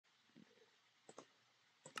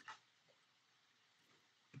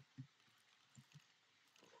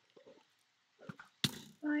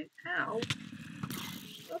Like, ow.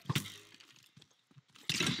 Oops.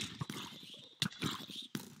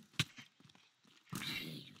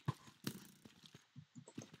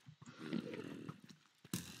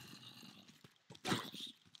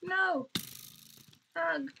 No!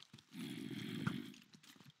 Ugh.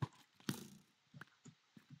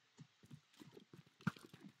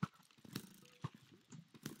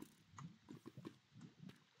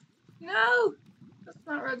 No! That's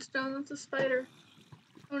not redstone, that's a spider.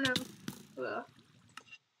 Oh no. Ugh.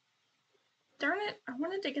 Darn it, I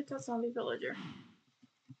wanted to get that zombie villager.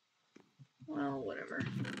 Well, whatever.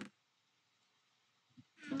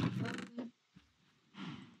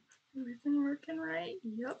 Everything working right?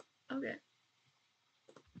 Yep. Okay.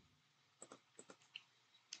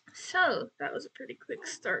 So, that was a pretty quick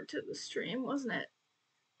start to the stream, wasn't it?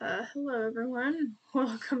 Hello everyone.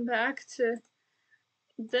 Welcome back to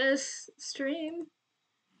this stream.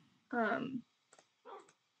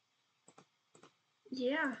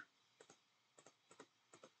 Yeah.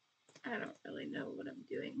 I don't really know what I'm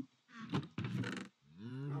doing.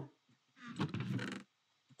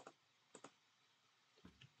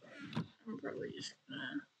 I'm probably just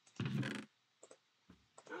gonna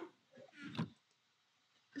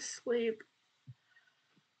sleep.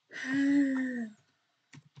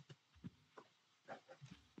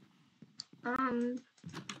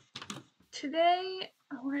 Today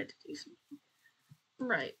I wanted to do something.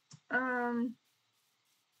 Right.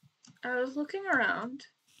 I was looking around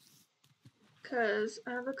because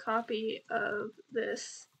I have a copy of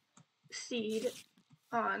this seed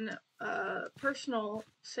on a personal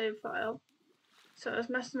save file. So I was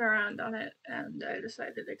messing around on it and I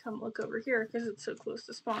decided to come look over here because it's so close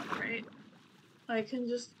to spawn, right? I can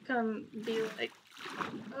just come be like,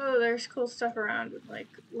 oh, there's cool stuff around and like,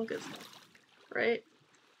 look at stuff, right?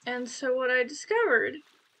 And so what I discovered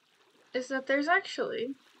is that there's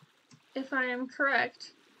actually, if I am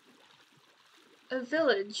correct, a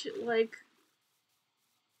village like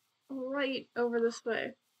right over this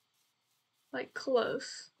way. Like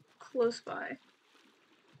close by.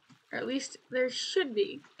 Or at least there should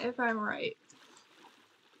be, if I'm right.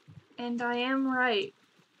 And I am right.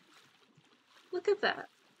 Look at that.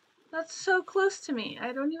 That's so close to me.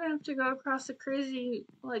 I don't even have to go across a crazy,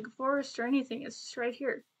 like, forest or anything. It's just right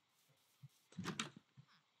here.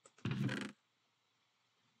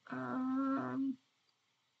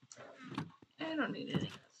 I don't need any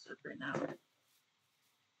of that stuff right now.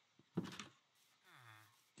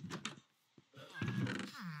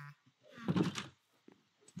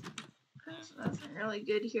 There's nothing really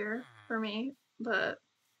good here for me, but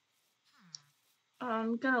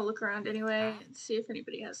I'm gonna look around anyway and see if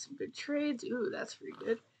anybody has some good trades. Ooh, that's pretty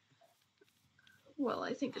good. Well,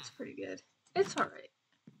 I think it's pretty good. It's alright.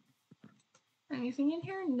 Anything in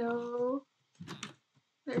here? No.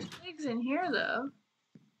 There's pigs in here, though.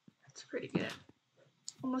 That's pretty good.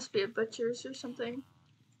 It must be a butcher's or something.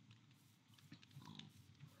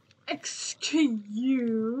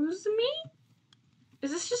 Excuse me?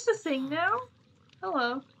 Is this just a thing now?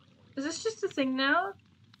 Hello. Is this just a thing now?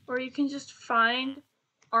 Where you can just find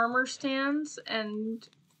armor stands and,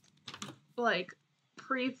 like,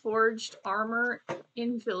 pre-forged armor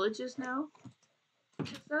in villages now?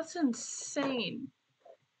 Because that's insane.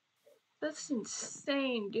 That's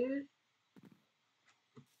insane, dude.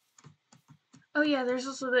 Oh yeah, there's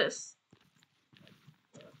also this.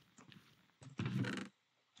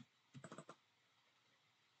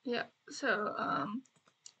 Yeah, so,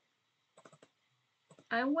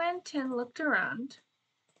 I went and looked around,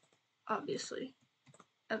 obviously,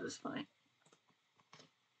 at this point.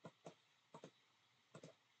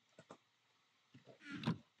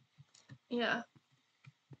 Yeah,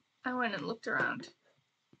 I went and looked around.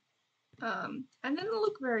 I didn't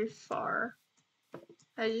look very far.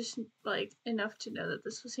 I just, like, enough to know that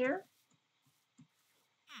this was here.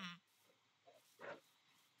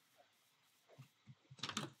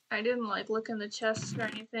 I didn't, like, look in the chests or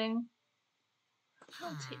anything.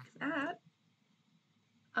 I'll take that.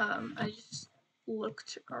 I just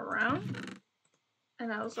looked around,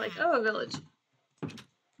 and I was like, oh, a village.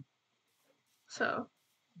 So,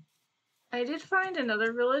 I did find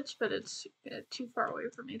another village, but it's too far away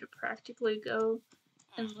for me to practically go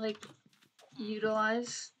and, like,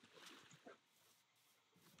 utilize.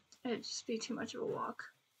 It'd just be too much of a walk.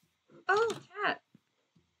 Oh, cat!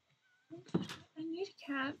 I need a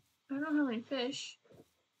cat. I don't have any fish,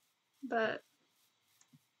 but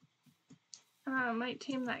I might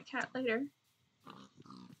tame that cat later.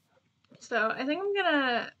 So I think I'm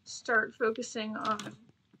gonna start focusing on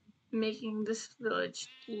making this village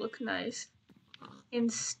look nice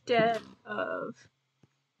instead of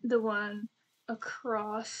the one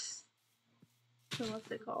across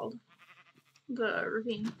what's it called? The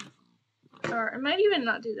ravine. Or I might even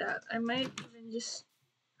not do that. I might even just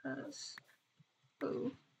oh.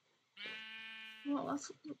 Well,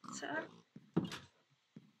 that's sad.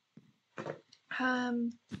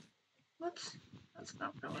 Whoops. That's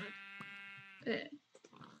not what I wanted. Right.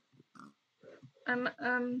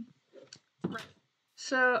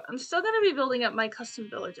 So I'm still gonna be building up my custom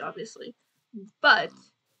village, obviously. But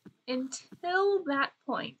until that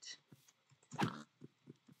point,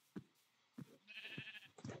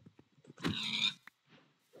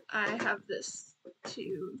 I have this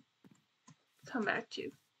to come back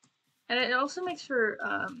to. And it also makes for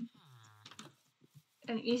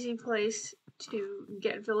an easy place to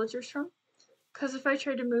get villagers from. Because if I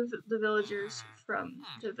tried to move the villagers from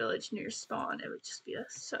the village near spawn, it would just be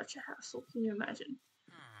such a hassle. Can you imagine?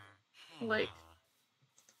 Like,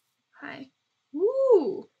 hi.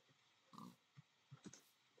 Woo!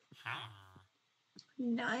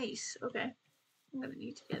 Nice. Okay. I'm gonna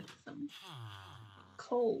need to get some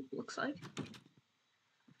coal, looks like.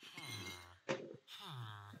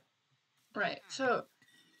 Right, so,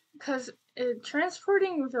 because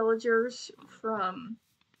transporting villagers from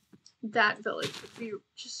that village would be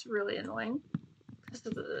just really annoying because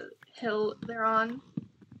of the hill they're on,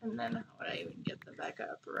 and then how would I even get them back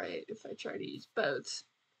up, right, if I try to use boats,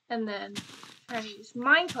 and then trying to use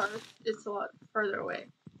minecart, it's a lot further away.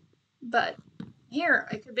 But here,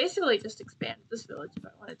 I could basically just expand this village if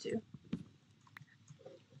I wanted to.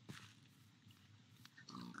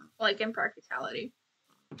 Like, in practicality.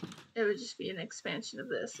 It would just be an expansion of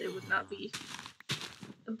this. It would not be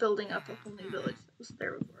building up a whole new village that was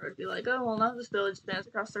there before. It would be like, oh, well, now this village spans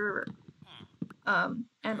across the river. And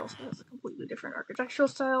also has a completely different architectural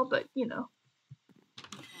style, but, you know.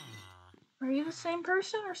 Are you the same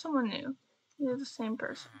person or someone new? You're the same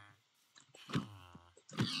person.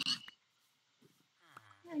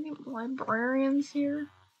 Any librarians here?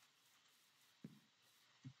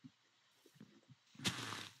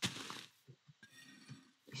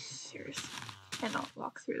 Seriously, cannot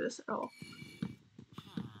walk through this at all.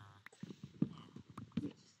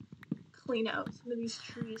 Clean out some of these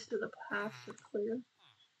trees so the paths are clear.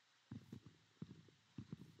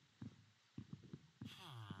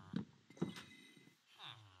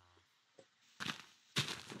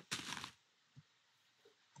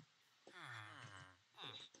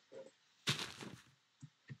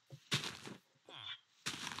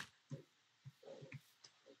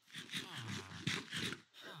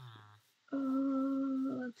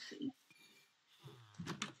 Let's see.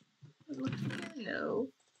 No.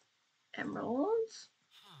 Emeralds?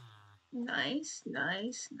 Nice,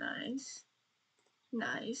 nice, nice.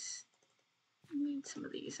 Nice. I need some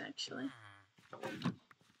of these, actually.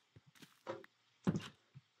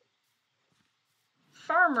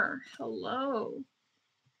 Farmer, hello.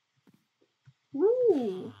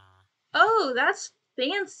 Ooh. Oh, that's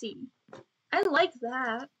fancy. I like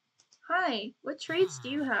that. Hi, what trades do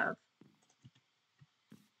you have?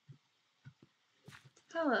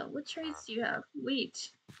 Hello, what trades do you have?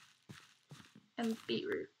 Wheat. And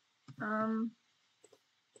beetroot.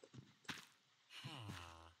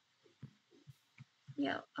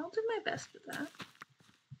 Yeah, I'll do my best with that.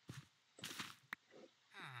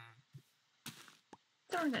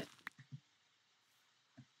 Darn it.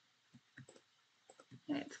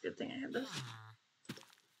 Yeah, it's a good thing I have this.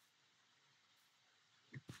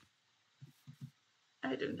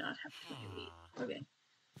 I do not have plenty of wheat. Okay.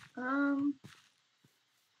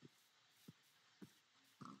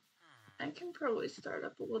 I can probably start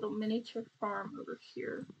up a little miniature farm over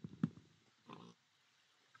here.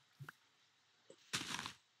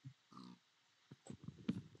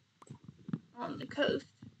 On the coast.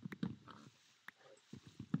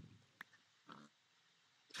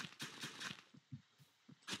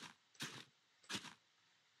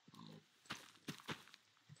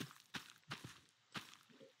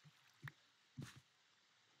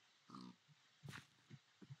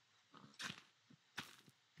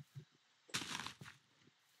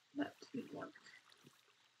 That didn't work.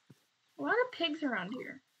 A lot of pigs around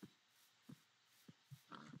here.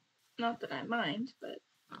 Not that I mind, but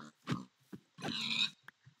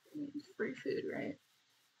it's free food, right?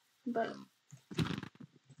 But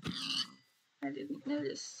I didn't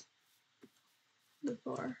notice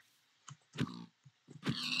before.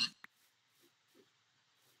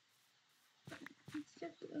 Let's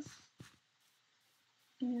get this.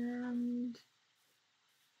 And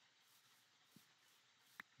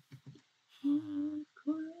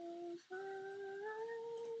close our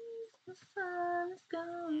eyes, the sun is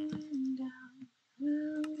going down.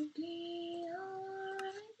 We'll be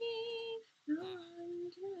alright, no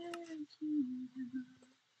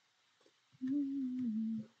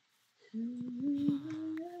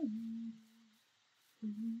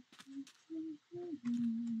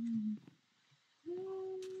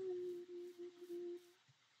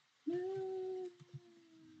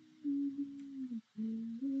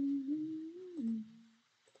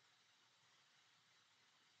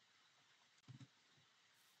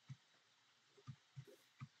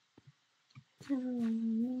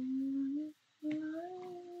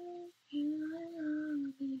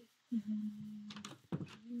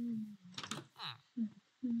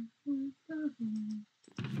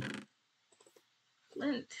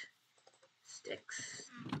Flint sticks.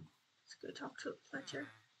 Let's go talk to Fletcher.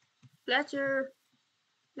 Fletcher!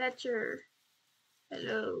 Fletcher!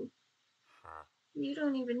 Hello. You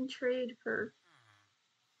don't even trade for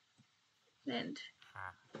flint.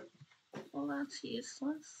 Well, that's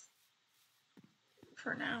useless.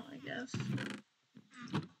 For now, I guess.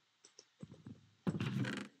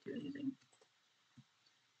 Do anything.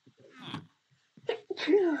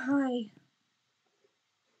 Hi.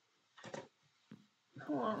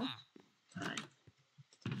 Hello. Hi.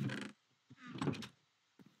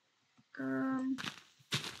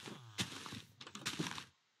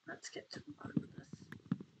 Let's get to the bottom of this.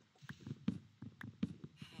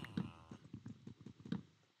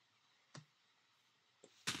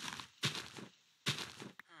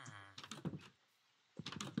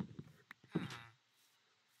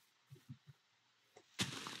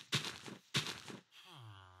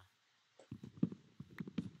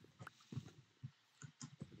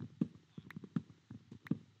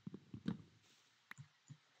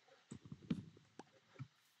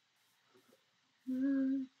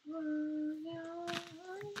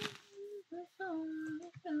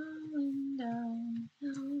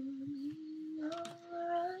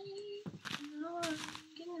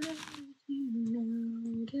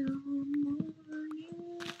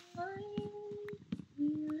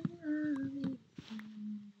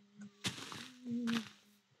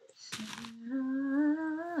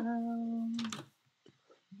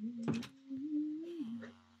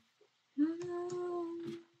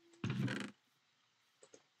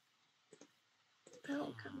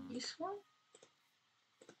 That'll come useful.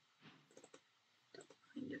 Don't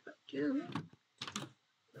mind if I do.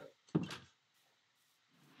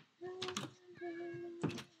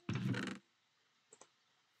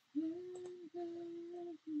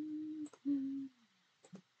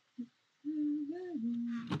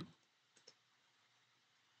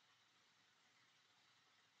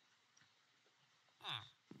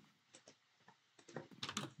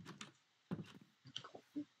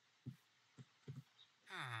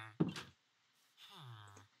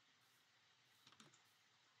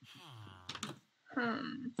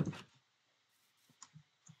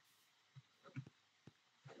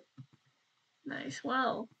 Nice.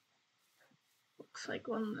 Well, looks like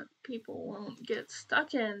one that people won't get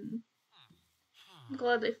stuck in. I'm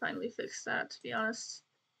glad they finally fixed that, to be honest.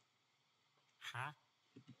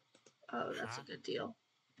 Oh, that's a good deal.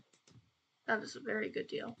 That is a very good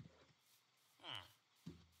deal.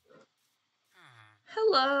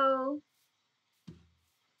 Hello.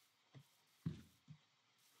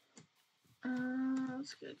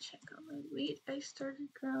 Let's go check on my wheat I started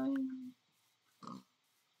growing.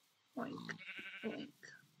 Oink, oink,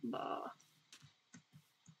 bah.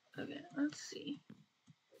 Okay, let's see.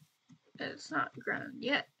 It's not grown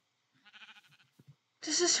yet.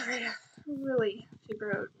 This is really to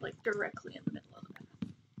grow like directly in the middle of the path.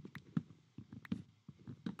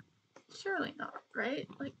 Surely not, right?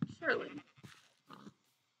 Like, surely.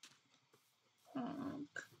 Oh.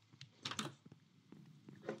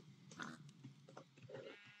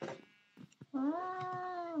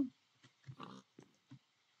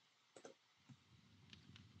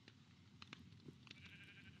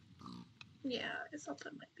 Yeah, I thought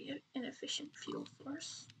that might be an inefficient fuel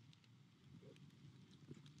source.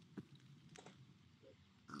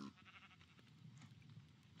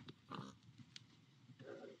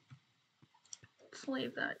 Let's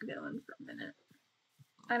leave that going for a minute.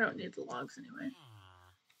 I don't need the logs anyway.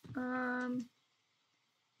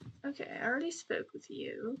 Okay, I already spoke with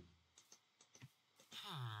you.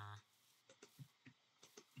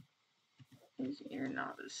 You're a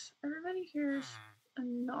novice. Everybody here's a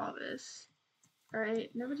novice.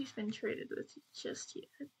 Alright, nobody's been traded with just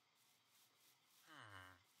yet.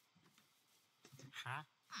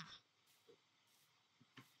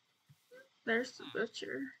 There's the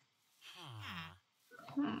butcher.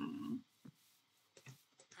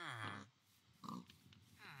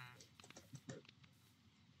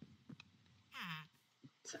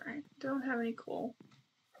 Sorry, don't have any coal.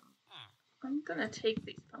 I'm gonna take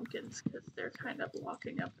these pumpkins because they're kind of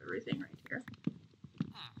blocking up everything right here.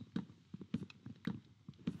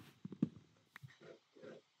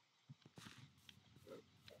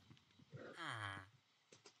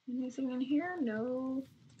 Anything in here? No.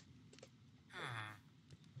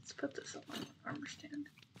 Let's put this on my armor stand.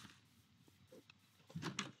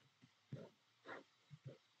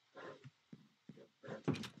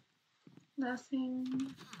 Nothing.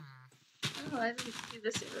 Oh, I didn't see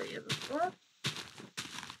this area before.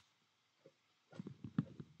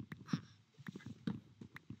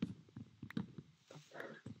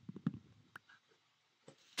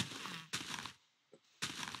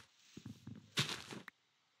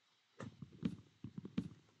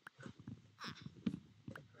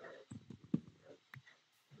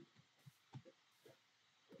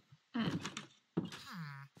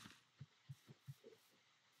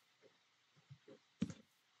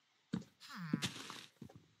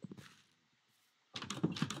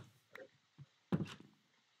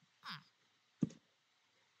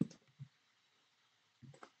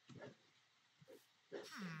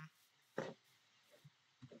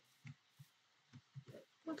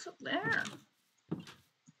 What's up there?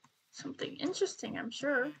 Something interesting, I'm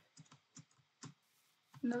sure.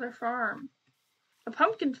 Another farm. A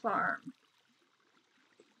pumpkin farm.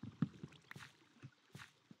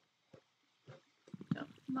 Don't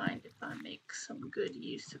mind if I make some good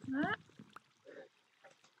use of that.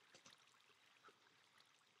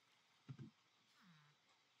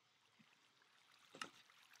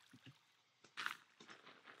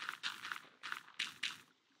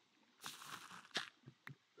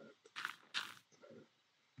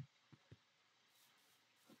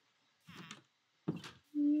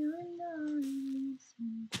 You and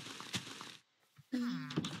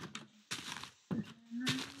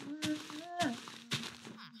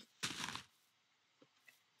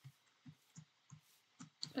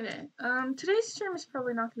Okay, today's stream is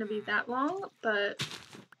probably not going to be that long, but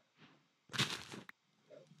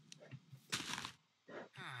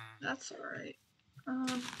that's alright.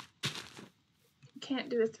 Can't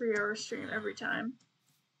do a 3-hour stream every time.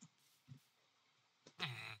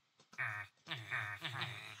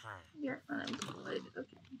 You're unemployed,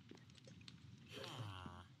 okay.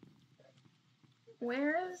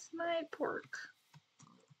 Where is my pork?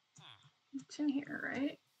 It's in here,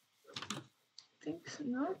 right? I think so.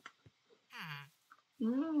 Nope.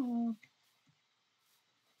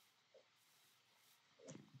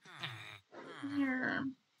 Here.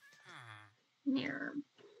 Here.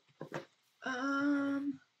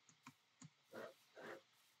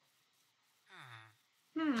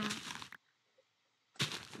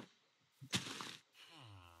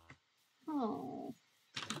 Oh.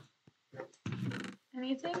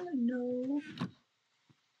 Anything? No.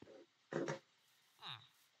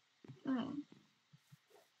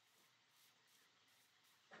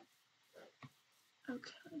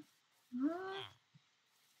 Okay.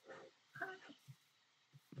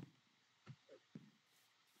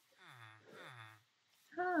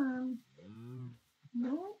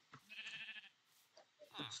 No.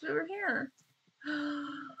 It's over here.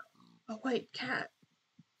 A white cat.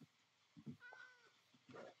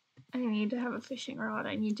 I need to have a fishing rod.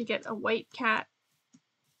 I need to get a white cat.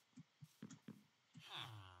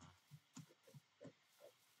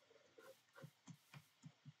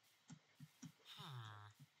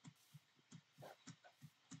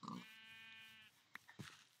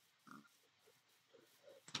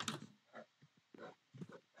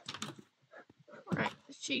 Alright,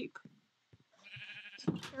 the sheep.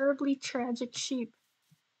 Terribly tragic sheep.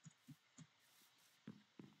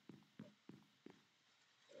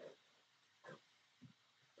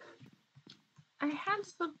 I had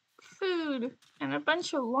some food and a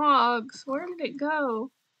bunch of logs. Where did it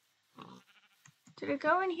go? Did it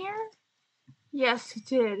go in here? Yes, it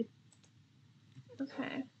did.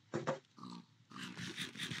 Okay.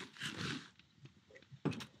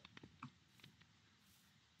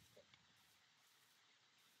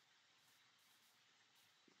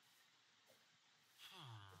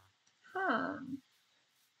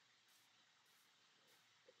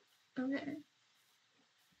 Okay.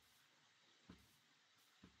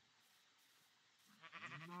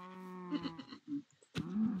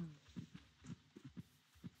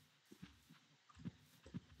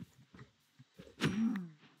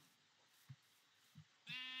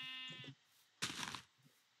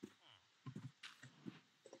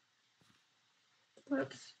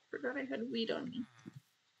 Whoops, forgot I had wheat on me.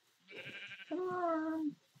 Come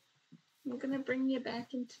on. I'm gonna bring you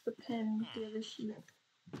back into the pen with the other sheep.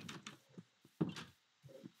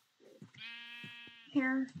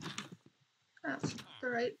 Here. That's the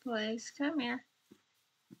right place. Come here.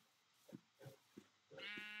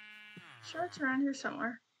 Sure, it's around here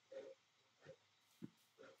somewhere.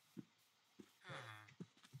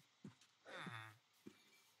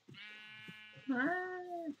 Ah.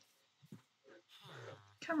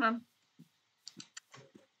 Come on.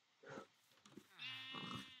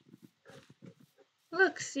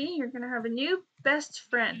 Look, see, you're gonna have a new best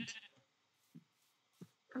friend.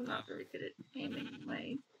 I'm not very good at aiming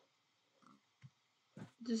my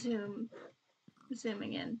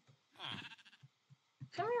zooming in.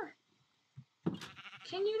 Come here.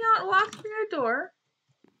 Can you not walk through your door?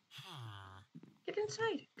 Get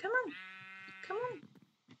inside. Come on. Come on.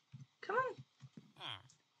 Come on.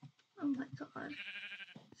 Oh my god.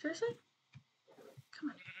 Seriously? Come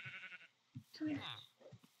on. Come here.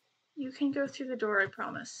 You can go through the door, I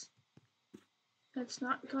promise. It's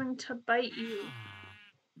not going to bite you.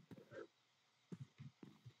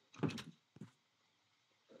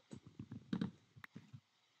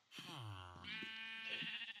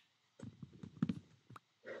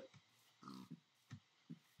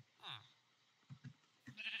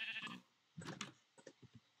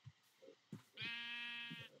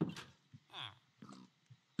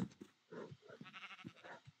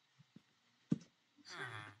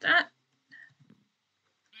 That.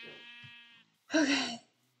 Okay.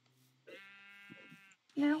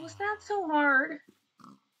 Now, was that so hard?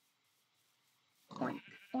 Oink,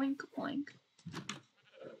 oink, oink.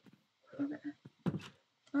 Okay.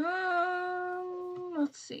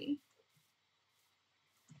 Let's see.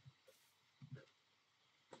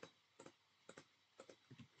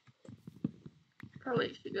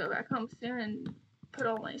 Probably should go back home soon and put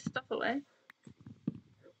all my stuff away.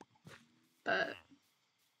 But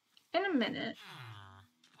in a minute.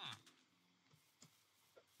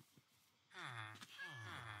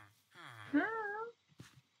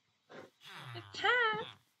 The cat.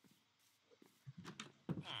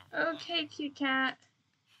 Okay, cute cat.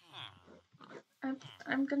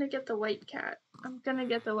 I'm gonna get the white cat. I'm gonna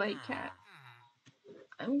get the white cat.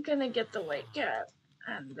 I'm gonna get the white cat.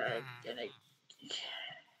 And I'm gonna...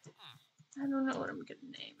 I don't know what I'm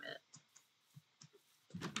gonna name it.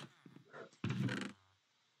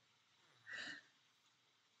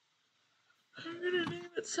 I'm gonna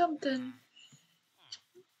name it something.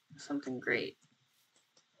 Something great.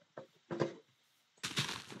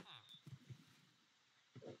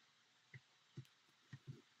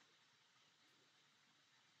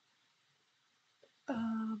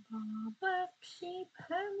 Black sheep,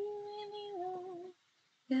 have you anyone?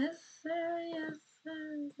 Yes, sir, yes,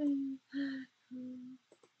 sir.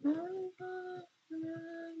 One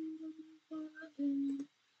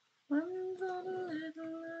for the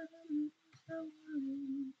little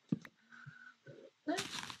someone. Black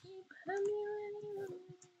sheep, have you anyone?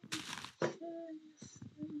 Yes, sir, yes,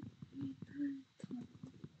 sir.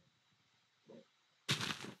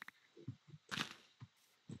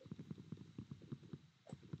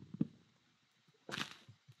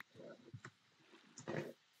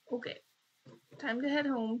 Okay, time to head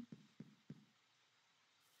home.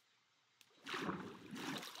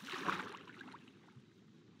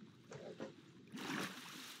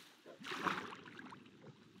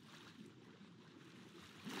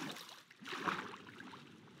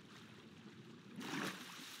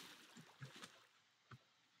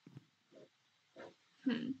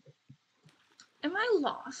 Am I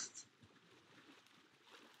lost?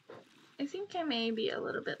 I think I may be a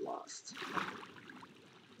little bit lost.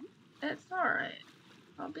 It's alright.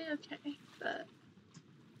 I'll be okay, but...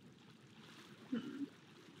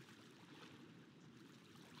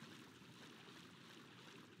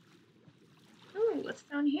 Ooh, what's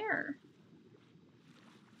down here?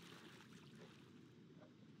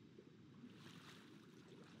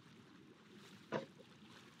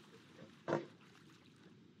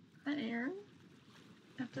 Iron,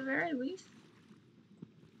 at the very least.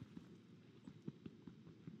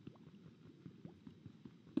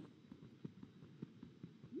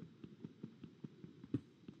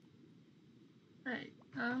 Right,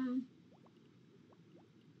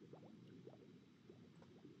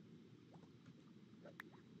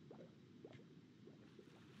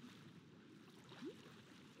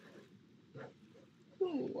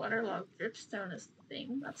 Ooh, waterlogged dripstone is the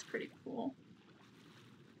thing. That's pretty cool.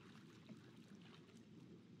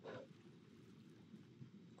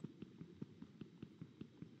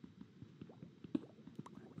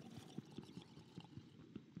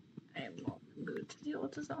 I am not in the mood to deal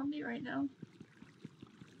with a zombie right now.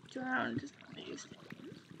 Drown just amazing.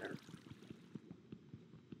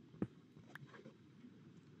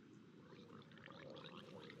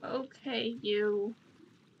 Okay, you.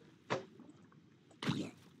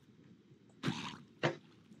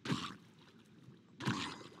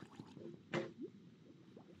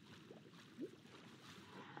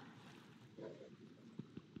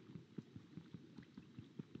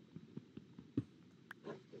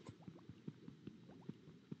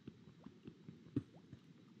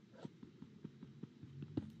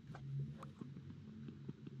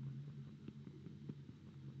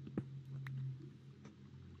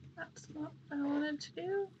 That's not what I wanted to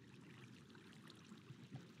do.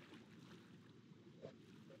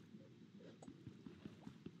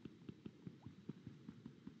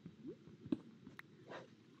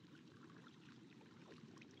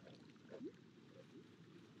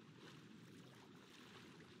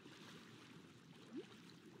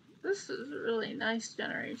 This is a really nice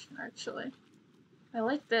generation, actually. I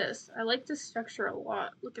like this. I like this structure a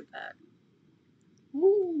lot. Look at that.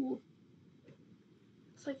 Woo!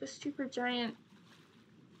 It's like a super giant...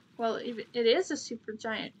 Well, it is a super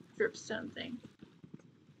giant dripstone thing.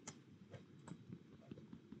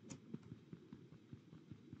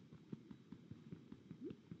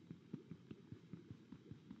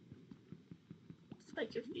 It's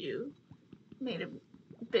like if you made a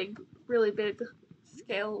big, really big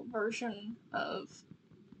scale version of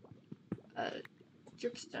a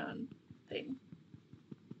dripstone thing.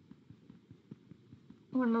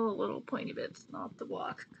 One of the little pointy bits, not the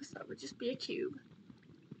block, because that would just be a cube.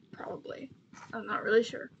 Probably. I'm not really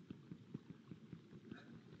sure.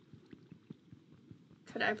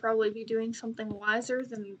 Could I probably be doing something wiser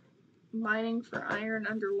than mining for iron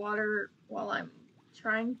underwater while I'm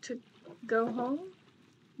trying to go home?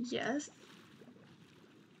 Yes.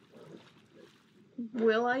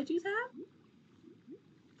 Will I do that?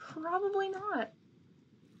 Probably not.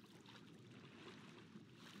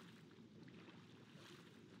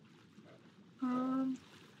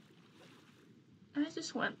 I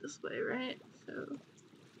just went this way, right? So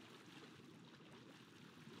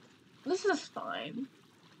this is fine.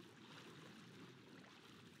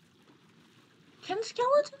 Can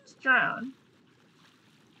skeletons drown?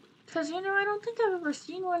 Because, you know, I don't think I've ever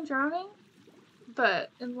seen one drowning.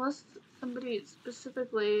 But unless somebody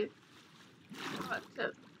specifically thought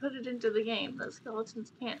to put it into the game that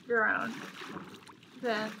skeletons can't drown,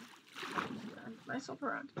 then turn myself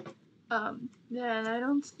around. Then I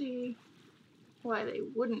don't see why they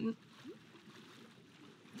wouldn't.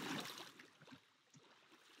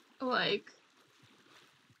 Like,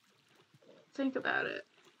 think about it.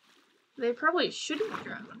 They probably shouldn't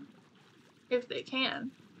drown if they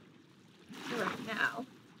can right now,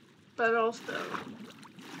 but also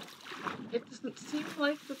it doesn't seem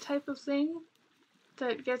like the type of thing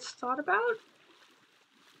that gets thought about.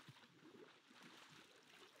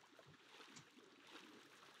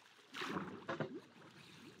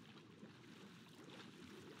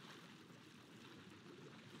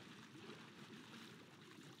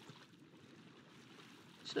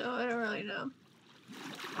 So I don't really know.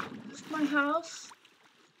 This is my house.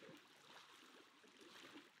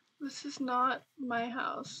 This is not my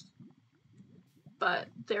house. But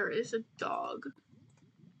there is a dog.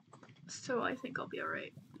 So I think I'll be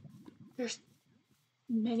alright. There's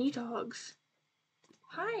many dogs.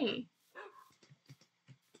 Hi.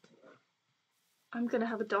 I'm gonna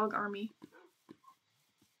have a dog army.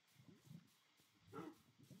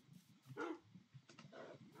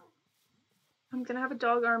 I'm gonna have a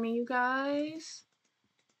dog army, you guys.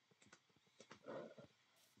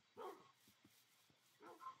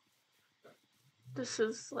 This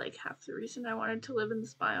is like half the reason I wanted to live in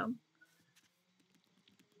this biome.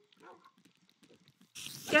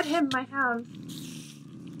 Get him, my hound.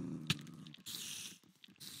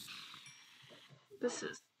 This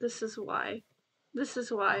is why. This is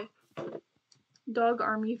why. Dog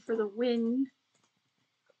army for the win.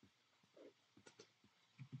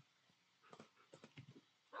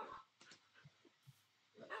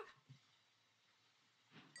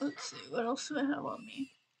 Let's see, what else do I have on me?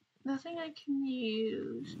 Nothing I can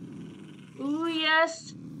use. Ooh,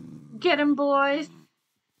 yes! Get him, boys!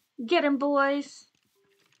 Get him, boys!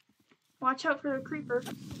 Watch out for the creeper.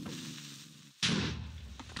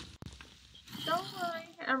 Don't worry,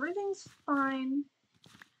 everything's fine.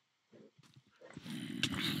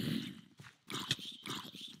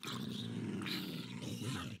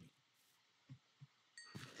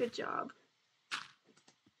 Good job.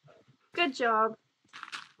 Good job.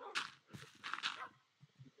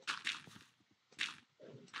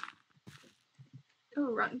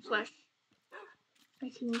 Oh, rotten flesh. I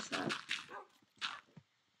can use that.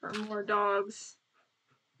 For more dogs.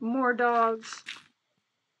 More dogs.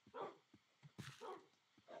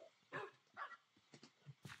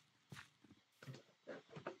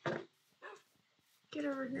 Get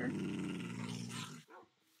over here.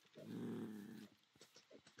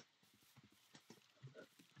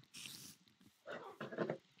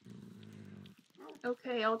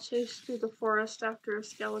 Okay, I'll chase through the forest after a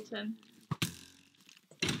skeleton.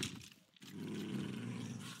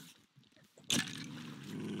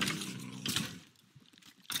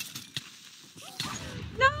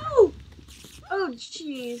 No! Oh,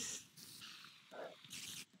 jeez.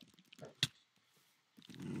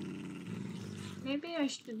 Maybe I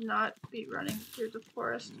should not be running through the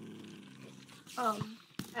forest,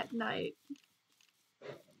 at night.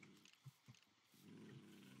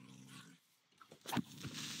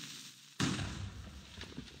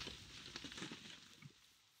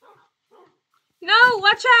 No, why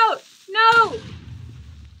Watch out! No!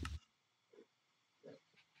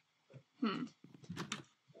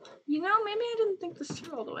 You know, maybe I didn't think this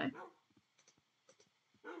through all the way.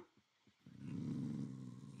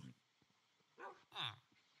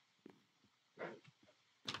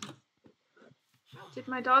 Did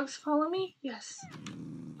my dogs follow me? Yes.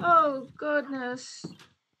 Oh, goodness.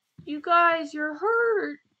 You guys, you're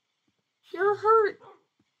hurt. You're hurt.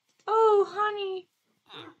 Oh, honey.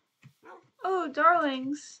 Oh,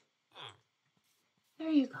 darlings. There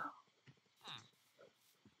you go.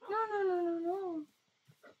 No.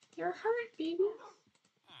 You're hurt, baby.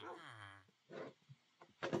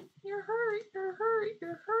 You're hurt.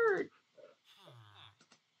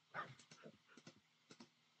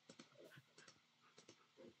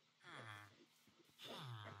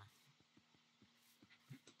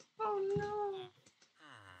 Oh, no.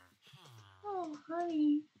 Oh,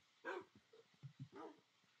 honey.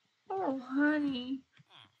 Oh, honey.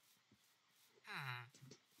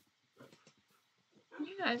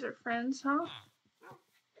 You guys are friends, huh?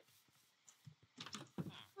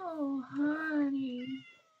 Oh, honey.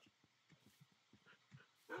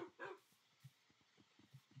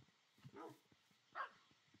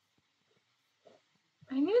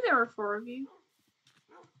 I knew there were 4 of you.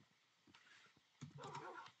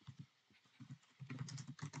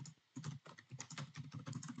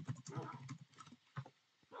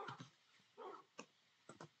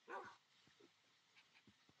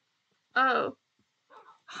 Oh.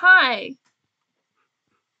 Hi.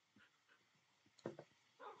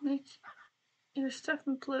 Make your stuff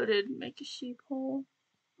imploded. Make a sheep hole.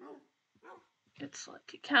 It's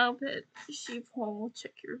like a cow pit. A sheep hole.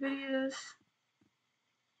 Check your videos.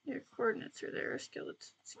 Your coordinates are there.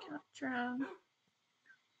 Skeletons can't drown.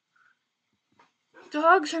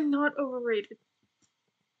 Dogs are not overrated.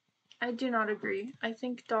 I do not agree. I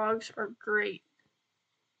think dogs are great.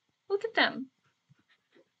 Look at them.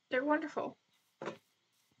 They're wonderful.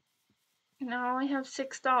 Now I have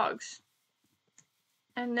 6 dogs.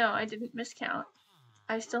 And no, I didn't miscount.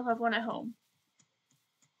 I still have one at home.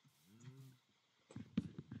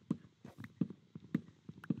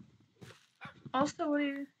 Also,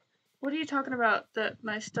 what are you talking about that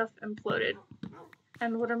my stuff imploded?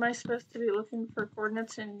 And what am I supposed to be looking for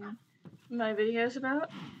coordinates in my videos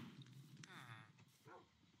about?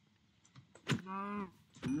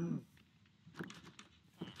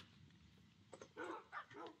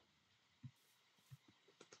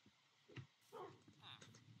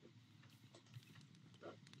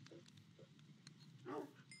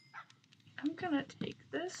 I'm gonna take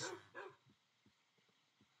this.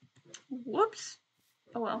 Whoops.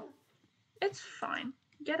 Oh well. It's fine.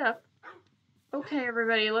 Get up. Okay,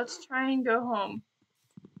 everybody, let's try and go home.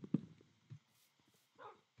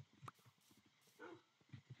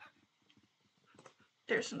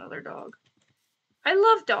 There's another dog. I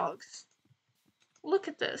love dogs. Look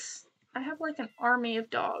at this. I have like an army of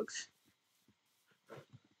dogs.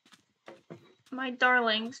 My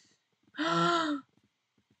darlings.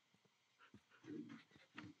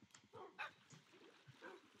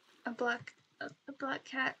 A black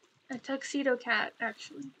cat. A tuxedo cat,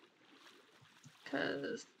 actually.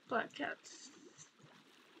 Because black cats.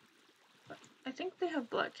 I think they have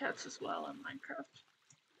black cats as well in Minecraft.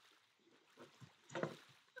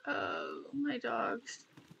 Oh, my dogs.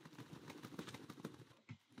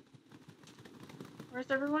 Where's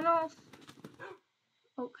everyone else?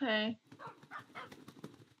 Okay.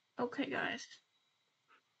 Okay, guys.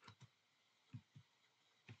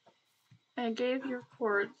 I gave your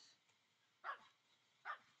cords.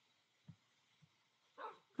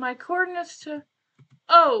 My coordinates to...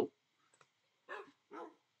 Oh!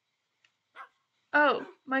 Oh,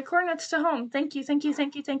 my coordinates to home. Thank you.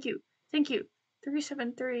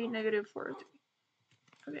 373 negative 403.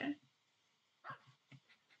 Okay.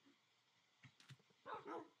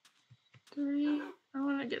 3. I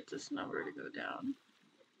want to get this number to go down.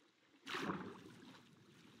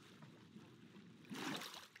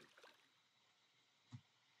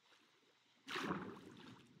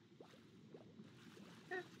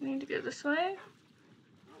 I need to go this way.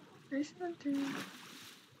 373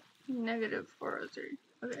 negative 403.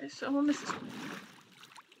 Okay, so I'm gonna miss this one.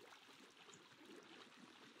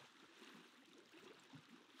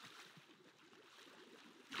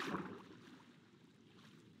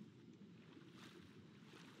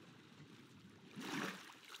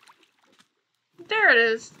 There it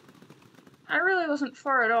is. I really wasn't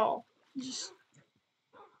far at all. Just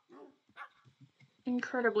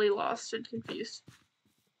incredibly lost and confused.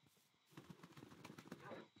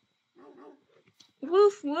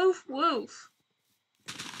 Woof, woof, woof.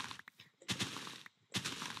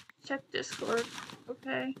 Check Discord.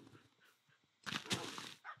 okay?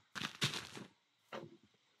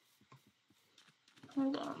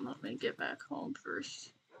 Hold on, let me get back home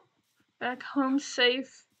first. Back home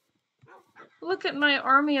safe. Look at my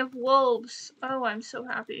army of wolves. Oh, I'm so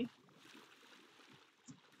happy.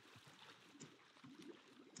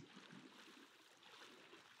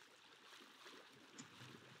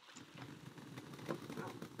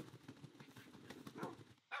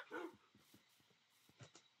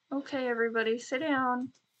 Okay, everybody, sit down.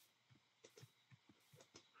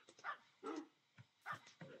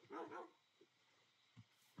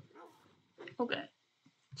 Okay,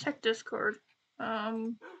 check Discord.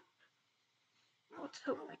 Let's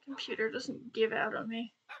hope my computer doesn't give out on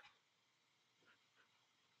me.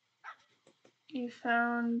 You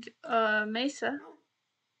found Mesa.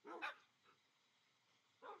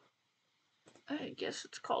 I guess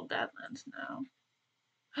it's called Badlands now.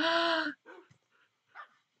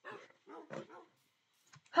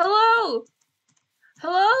 Hello?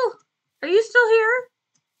 Hello? Are you still here?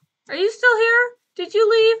 Are you still here? Did you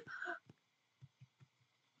leave?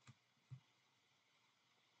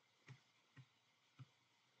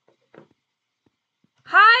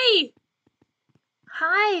 Hi!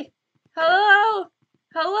 Hi! Hello!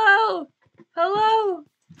 Hello! Hello!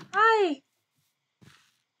 Hi!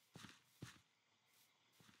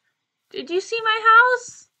 Did you see my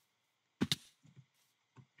house?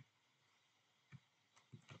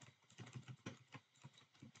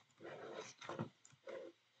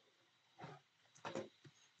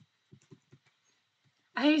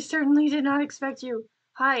 I certainly did not expect you.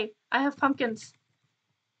 Hi, I have pumpkins.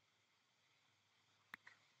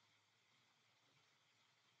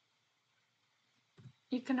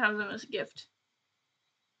 You can have them as a gift.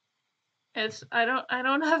 I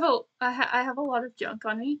have a lot of junk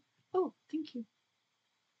on me. Oh, thank you.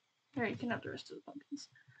 Here, you can have the rest of the pumpkins.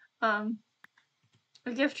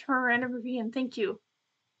 A gift from a random Rubian, thank you.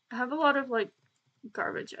 I have a lot of like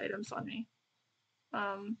garbage items on me.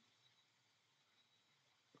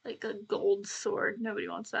 Like a gold sword. Nobody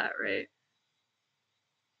wants that, right?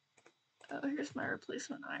 Oh, here's my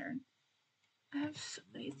replacement iron. I have so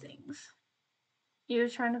many things. You're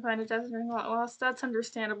trying to find a desert ring lost? That's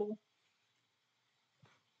understandable.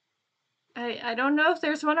 I don't know if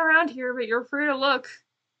there's one around here, but you're free to look.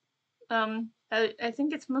 I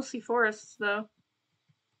think it's mostly forests, though.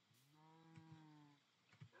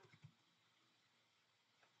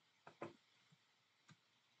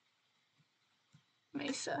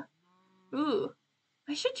 Mesa. Ooh,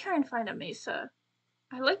 I should try and find a mesa.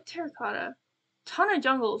 I like terracotta. Ton of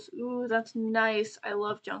jungles. Ooh, that's nice. I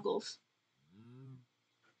love jungles.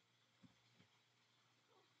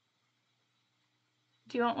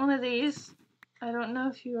 Do you want one of these? I don't know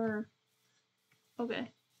if you're...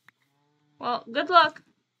 Okay. Well, good luck.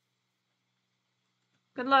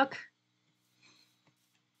 Good luck.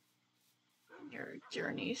 Your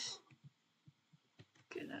journeys.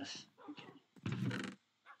 Goodness. Okay.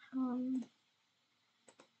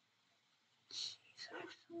 Jeez, I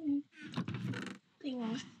have so many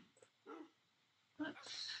things.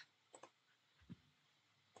 Let's...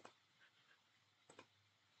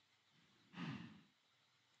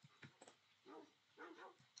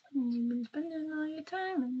 You've been spending all your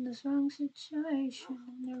time in this wrong situation.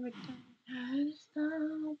 Every time I had to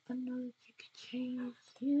stop, I know that you could change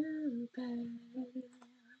you better.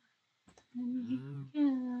 And you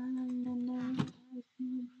can, and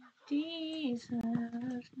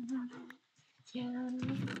deserve. Yeah.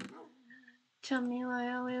 Tell me why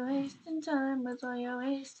are we wasting time with all your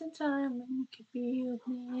wasting time when you could be with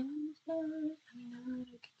me instead. I know I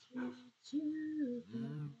could treat you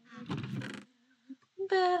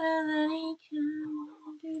better than he can.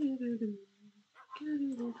 Do-do-do-do.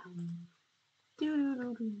 Do-do-do-do.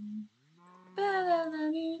 Do-do-do-do. Better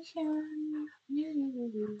than he can.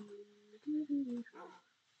 Do-do-do-do. Do-do-do-do.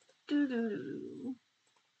 Do-do-do.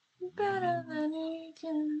 Better than he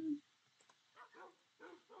can.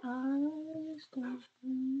 I stand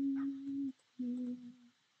you.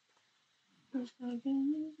 Just like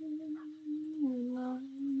anything you love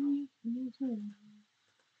me to.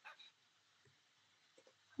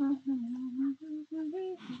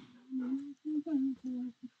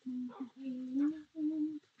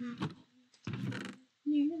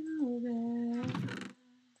 You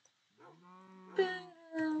better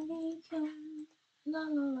than he can. La la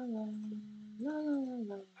la la la la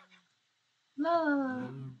la la la.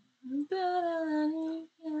 Better than he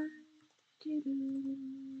can. Do do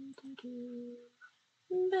do do.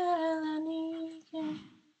 Better than he can.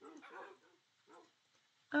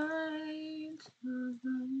 I love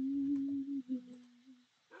you.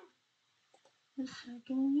 The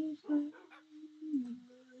second you say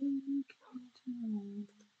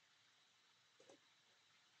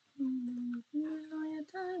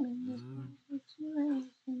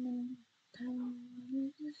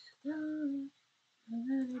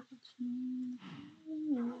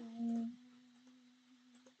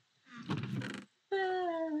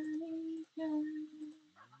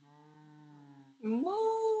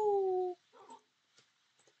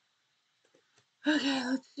Okay,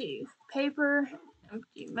 let's see. Paper,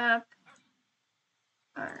 empty map,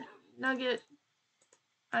 iron nugget,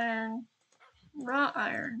 iron, raw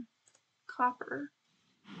iron, copper.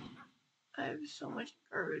 I have so much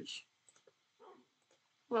garbage.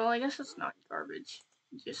 Well, I guess it's not garbage.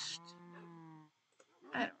 Just,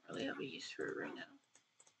 I don't really have a use for it right now.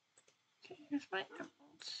 Okay, here's my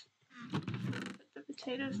emeralds. Put the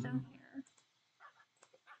potatoes down here.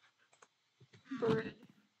 Bread.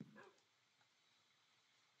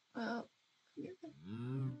 Well,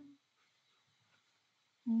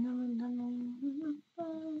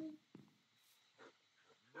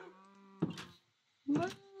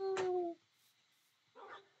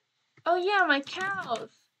 oh yeah, my cows.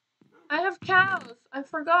 I have cows. I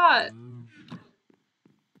forgot.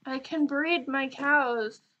 I can breed my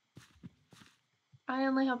cows. I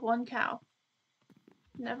only have one cow.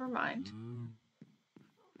 Never mind.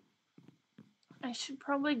 I should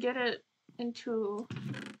probably get it into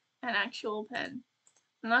an actual pen.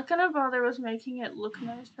 I'm not gonna bother with making it look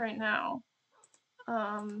nice right now.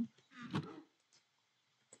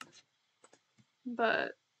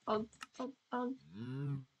 But I'll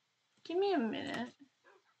give me a minute.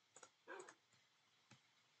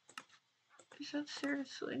 Is that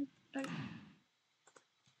seriously? Like,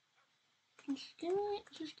 just give me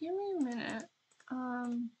a minute.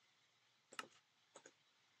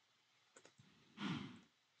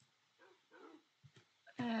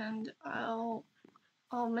 And I'll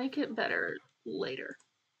make it better later.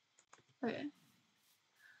 Okay.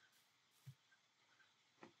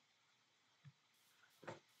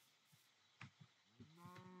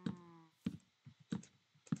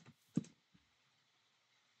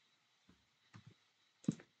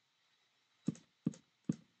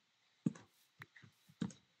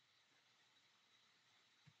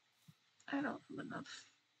 I don't have enough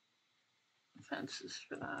fences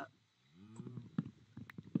for that.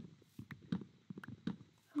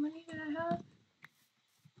 How many did I have?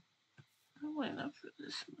 Probably enough for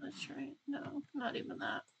this much, right? No, not even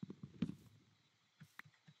that.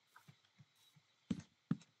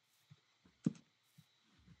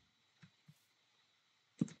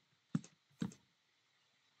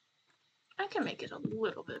 I can make it a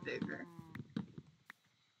little bit bigger.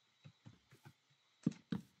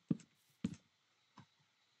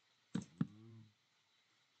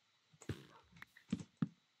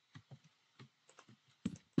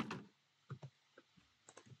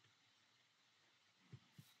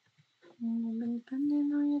 You've been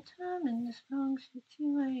spending all your time in this wrong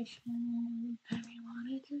situation. Baby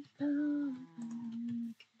wanted to stop.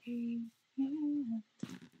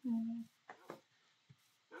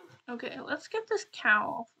 Okay, let's get this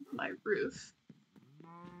cow off of my roof.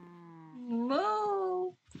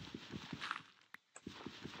 Moo!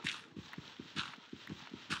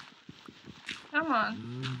 Come on.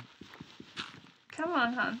 Come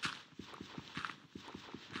on, hon.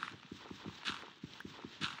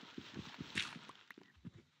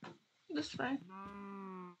 This way.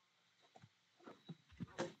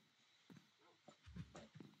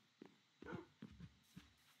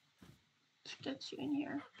 Let's get you in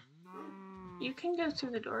here. You can go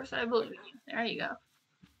through the doors. I believe in you. There you go.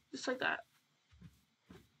 Just like that.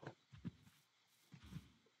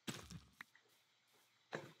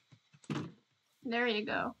 There you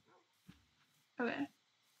go. Okay.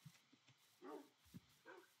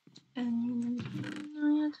 And you've been spending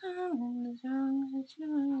all your time in this wrong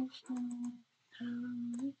situation. How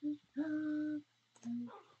is this love?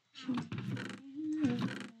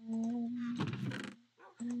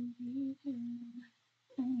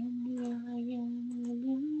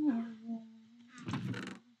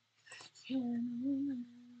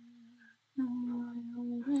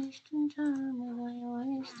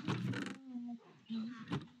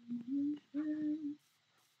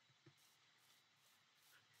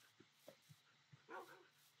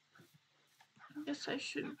 I guess I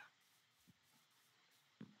should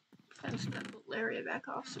fence that little area back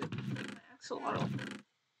off so I can take my axolotl.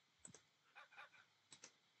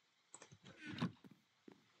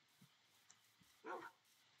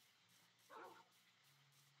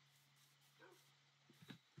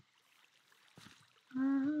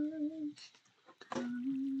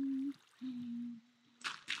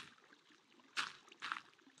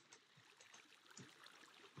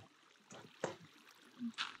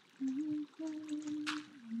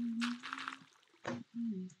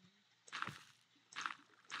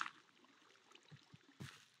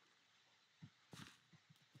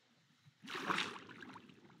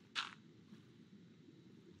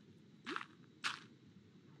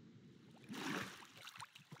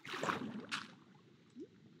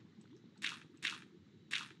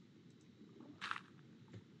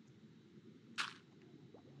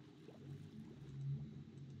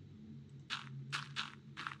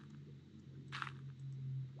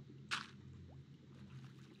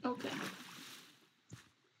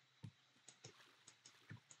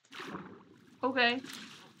 Okay.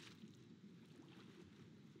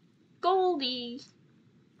 Goldie.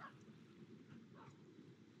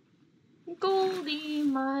 Goldie,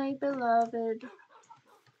 my beloved.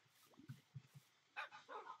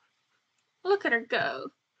 Look at her go.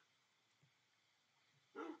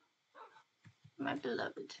 My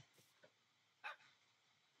beloved.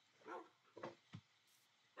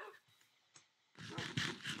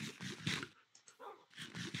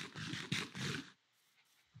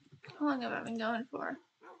 How long have I been going for?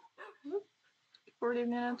 40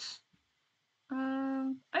 minutes.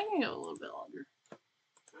 I can go a little bit longer.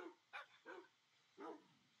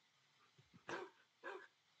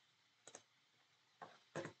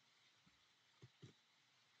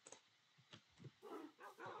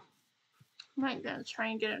 I might gonna try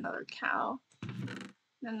and get another cow. And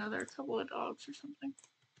another couple of dogs or something.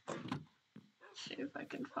 See if I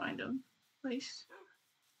can find them. At least.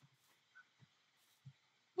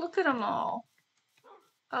 Look at them all.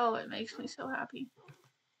 Oh, it makes me so happy.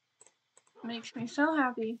 It makes me so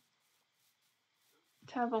happy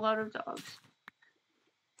to have a lot of dogs.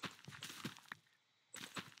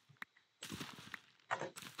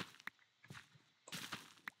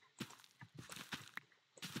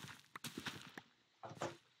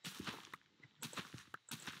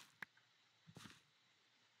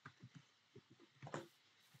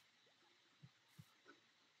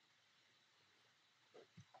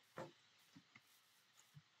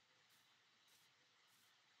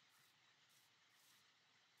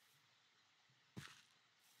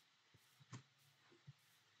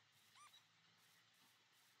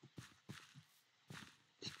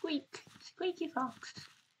 Squeak, squeaky fox.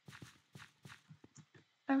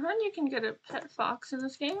 I heard you can get a pet fox in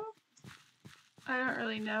this game. I don't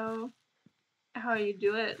really know how you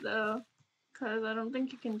do it though, because I don't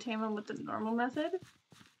think you can tame them with the normal method.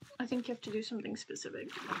 I think you have to do something specific.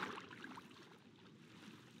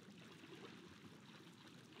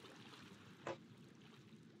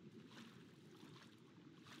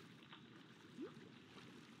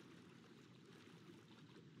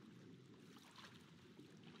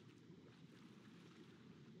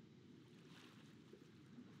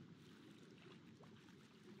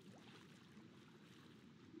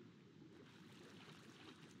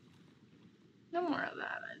 No more of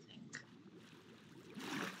that, I think.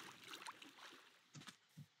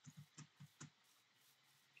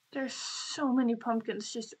 There's so many pumpkins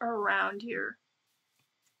just around here.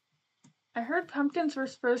 I heard pumpkins were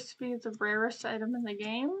supposed to be the rarest item in the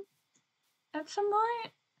game at some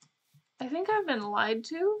point. I think I've been lied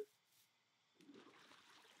to.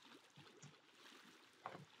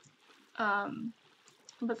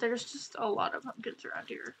 But there's just a lot of pumpkins around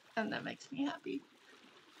here, and that makes me happy.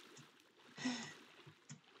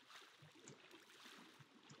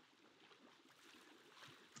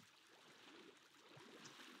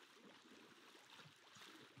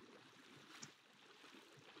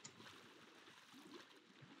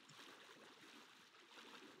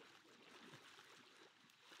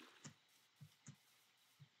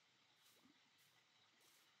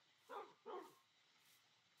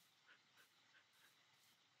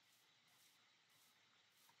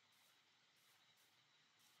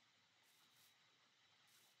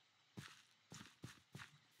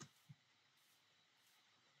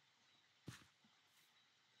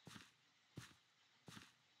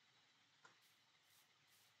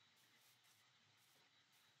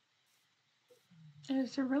 And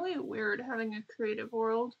it's really weird having a creative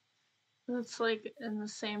world that's like in the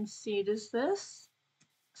same seed as this.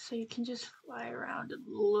 So you can just fly around and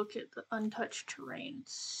look at the untouched terrain.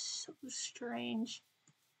 It's so strange.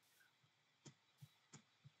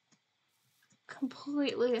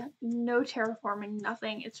 Completely no terraforming,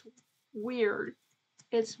 nothing. It's weird.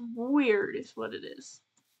 It's weird is what it is.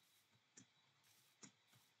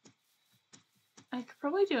 I could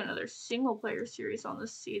probably do another single player series on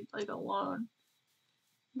this seed like alone.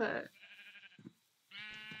 But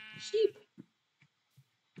sheep.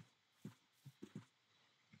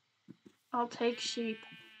 I'll take sheep.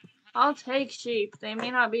 I'll take sheep. They may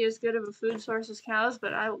not be as good of a food source as cows,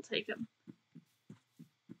 but I will take them.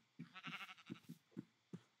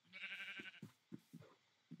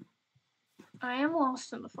 I am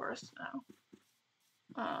lost in the forest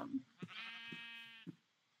now.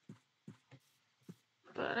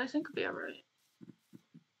 But I think we'll be alright.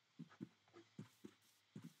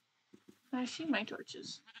 I see my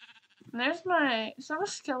torches. And there's my... Is that a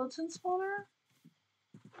skeleton spawner?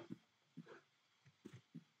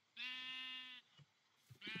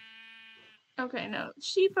 Okay, no.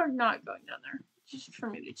 Sheep are not going down there. Just for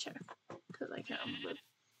me to check. Because I can't remember.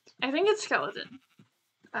 I think it's skeleton.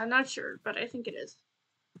 I'm not sure, but I think it is.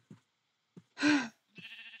 I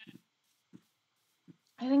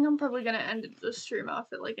think I'm probably gonna end the stream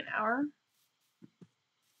off at like an hour.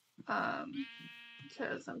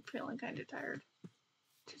 Because I'm feeling kind of tired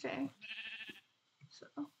today. So.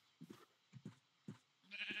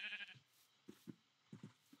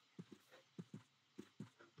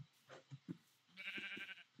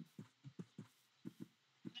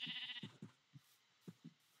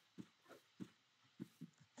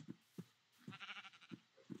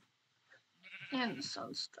 And the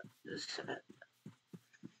sun's starting to set.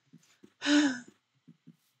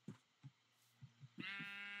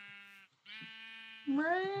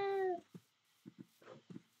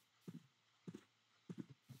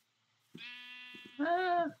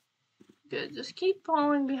 Good, just keep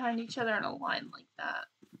following behind each other in a line like that.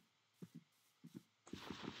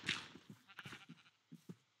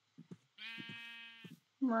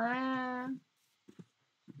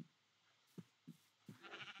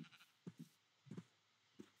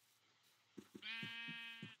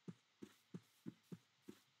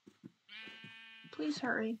 Please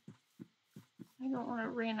hurry. I don't want to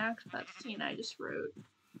reenact that scene I just wrote.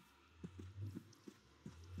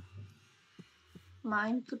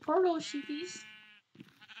 Mind the portal, sheepies.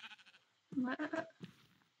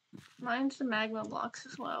 Mine's the magma blocks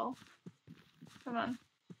as well. Come on.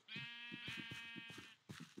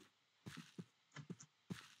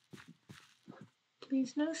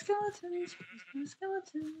 Please no skeletons, please no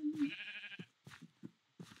skeletons.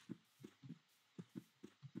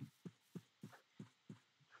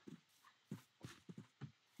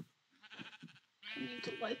 I need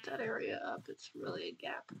to light that area up, it's really a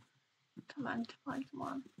gap. Come on, come on, come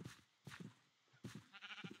on.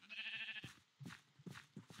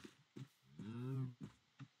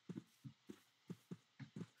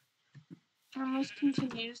 And this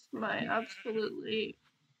continues my absolutely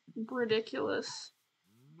ridiculous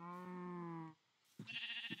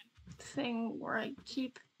thing where I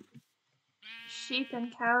keep sheep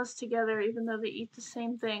and cows together even though they eat the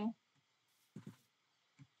same thing.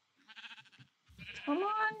 Come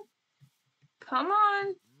on. Come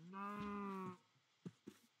on.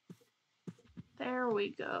 There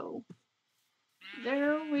we go.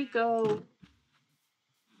 There we go.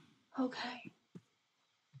 Okay.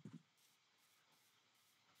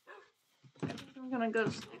 I think I'm gonna go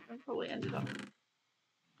to sleep and probably end it up.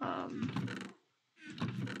 I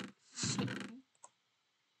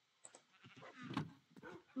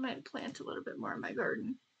might plant a little bit more in my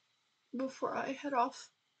garden before I head off.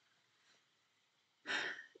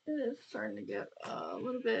 It is starting to get a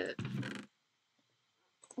little bit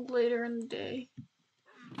later in the day.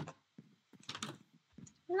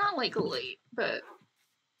 Not like late, but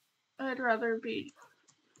I'd rather be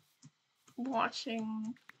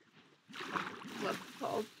watching what's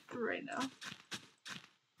called right now.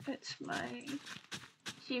 It's my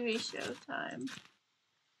TV show time.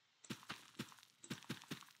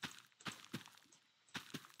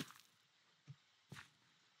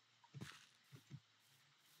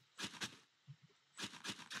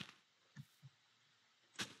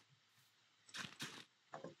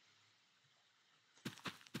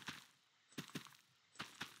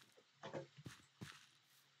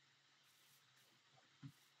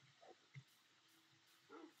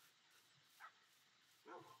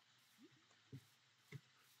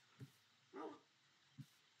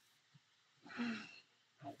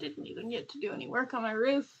 I didn't even get to do any work on my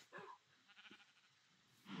roof.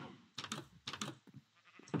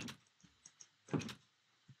 I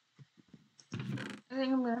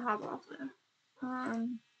think I'm gonna hop off then.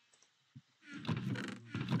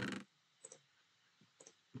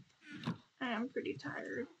 I am pretty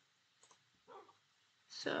tired.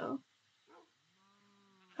 So,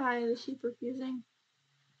 hi, the sheep are fusing.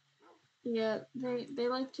 Yeah, they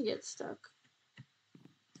like to get stuck.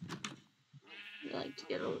 They like to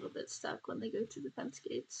get a little bit stuck when they go through the fence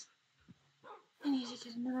gates. I need to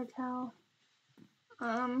get another towel.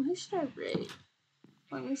 Who should I raid?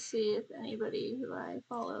 Let me see if anybody who I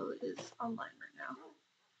follow is online right now.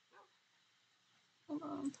 Hold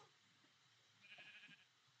on.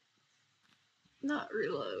 Not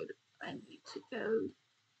reload. I need to go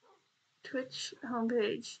Twitch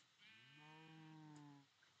homepage.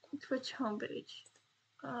 Twitch homepage.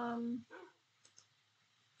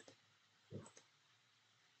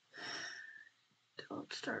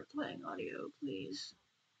 Don't start playing audio, please.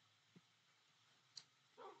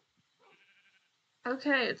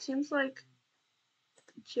 Okay, it seems like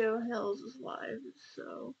Joe Hills is live,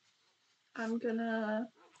 so I'm gonna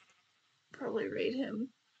probably raid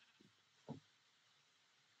him.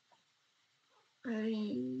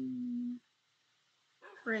 Raid.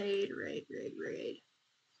 'Cause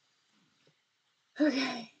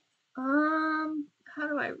Okay. How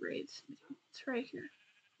do I raid? It's right here.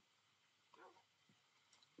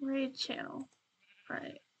 Raid channel.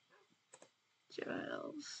 Right.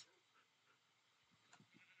 Joel's.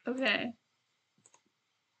 Okay.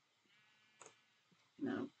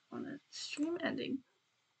 No, on a stream ending.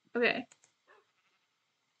 Okay.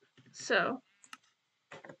 So,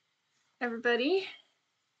 everybody,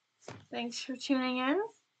 thanks for tuning in.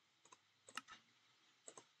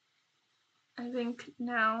 I think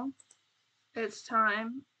now it's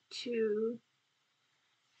time to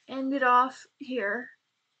end it off here.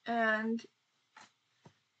 And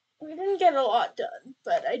we didn't get a lot done,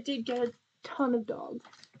 but I did get a ton of dogs.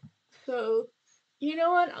 So, you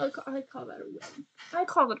know what? I call that a win. I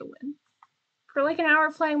call it a win. For like an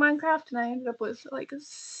hour playing Minecraft, and I ended up with like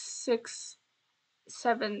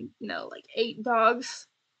 8 dogs.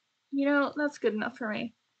 You know, that's good enough for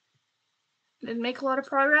me. Didn't make a lot of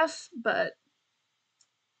progress, but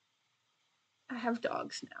I have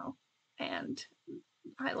dogs now, and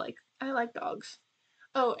I like dogs.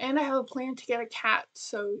 Oh, and I have a plan to get a cat,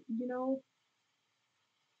 so you know,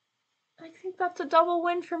 I think that's a double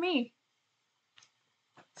win for me.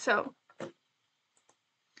 So,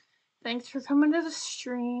 thanks for coming to the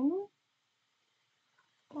stream.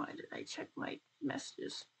 Why did I check my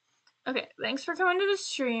messages? Okay, thanks for coming to the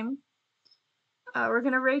stream. We're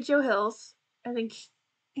gonna raid Joe Hills. I think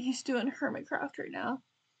he's doing Hermitcraft right now.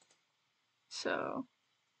 So,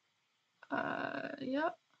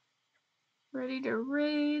 yep. Ready to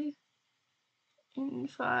raid in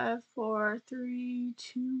 5, 4, 3,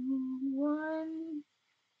 2, 1.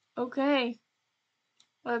 Okay,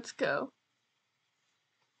 let's go.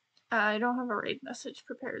 I don't have a raid message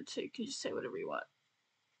prepared, so you can just say whatever you want.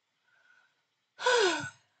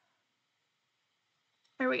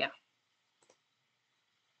 There we go.